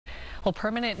Well,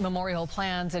 permanent memorial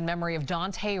plans in memory of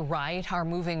Daunte Wright are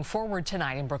moving forward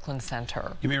tonight in Brooklyn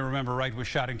Center. You may remember Wright was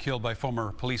shot and killed by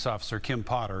former police officer Kim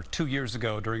Potter 2 years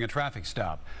ago during a traffic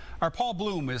stop. Our Paul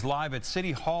Bloom is live at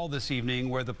City Hall this evening,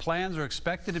 where the plans are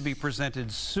expected to be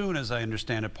presented soon, as I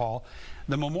understand it, Paul.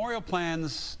 The memorial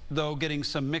plans, though, getting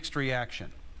some mixed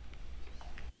reaction.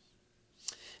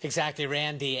 Exactly,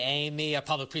 Randy. Amy, a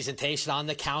public presentation on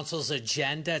the council's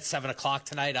agenda at 7 o'clock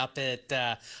tonight up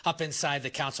inside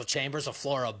the council chambers, a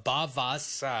floor above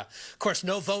us. Of course,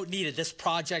 no vote needed. This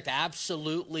project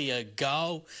absolutely a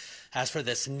go. As for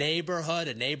this neighborhood,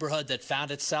 a neighborhood that found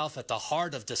itself at the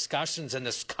heart of discussions in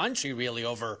this country, really,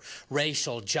 over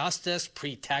racial justice,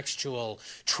 pretextual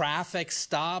traffic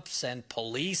stops, and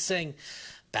policing,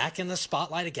 back in the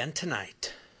spotlight again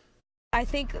tonight. I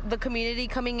think the community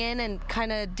coming in and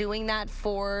kind of doing that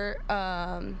for,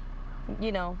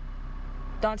 you know,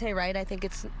 Daunte Wright, I think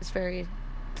it's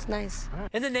nice.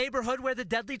 In the neighborhood where the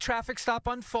deadly traffic stop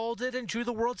unfolded and drew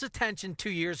the world's attention 2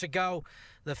 years ago,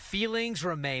 the feelings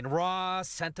remain raw,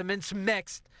 sentiments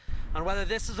mixed on whether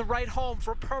this is the right home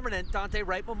for a permanent Daunte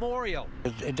Wright memorial.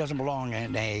 It doesn't belong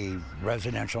in a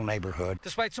residential neighborhood.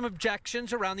 Despite some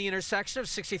objections around the intersection of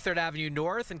 63rd Avenue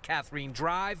North and Catherine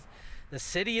Drive, the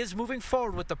city is moving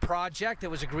forward with the project that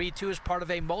was agreed to as part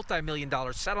of a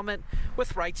multi-million-dollar settlement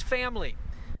with Wright's family.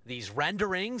 These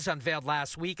renderings, unveiled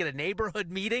last week at a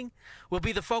neighborhood meeting, will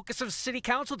be the focus of city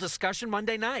council discussion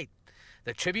Monday night.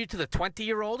 The tribute to the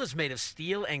 20-year-old is made of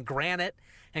steel and granite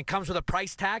and comes with a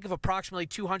price tag of approximately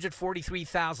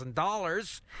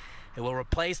 $243,000. It will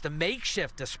replace the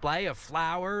makeshift display of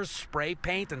flowers, spray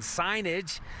paint, and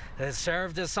signage that has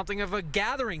served as something of a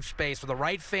gathering space for the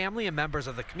Wright family and members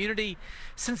of the community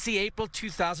since the April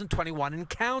 2021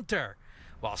 encounter.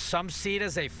 While some see it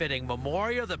as a fitting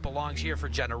memorial that belongs here for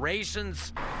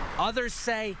generations, others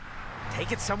say,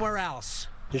 take it somewhere else.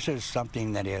 This is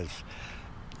something that is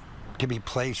to be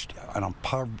placed on a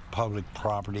public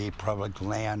property, public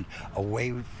land,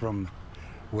 away from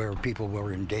where people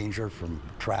were in danger from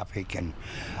traffic and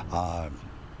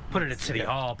put it at City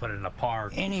Hall, put it in a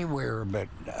park. Anywhere but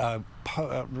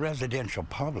residential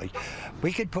public.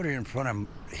 We could put it in front of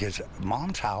his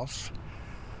mom's house.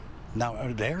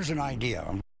 Now, there's an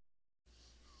idea.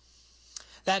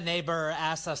 That neighbor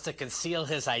asked us to conceal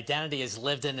his identity. He's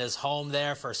lived in his home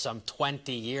there for some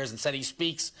 20 years and said he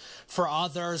speaks for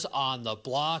others on the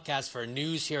block. As for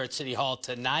news here at City Hall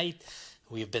tonight,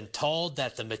 we've been told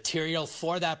that the material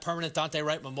for that permanent Daunte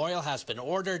Wright memorial has been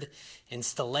ordered.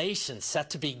 Installation set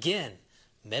to begin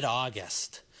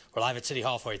mid-August. We're live at City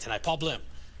Hall for you tonight. Paul Bloom,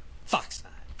 Fox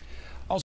 9.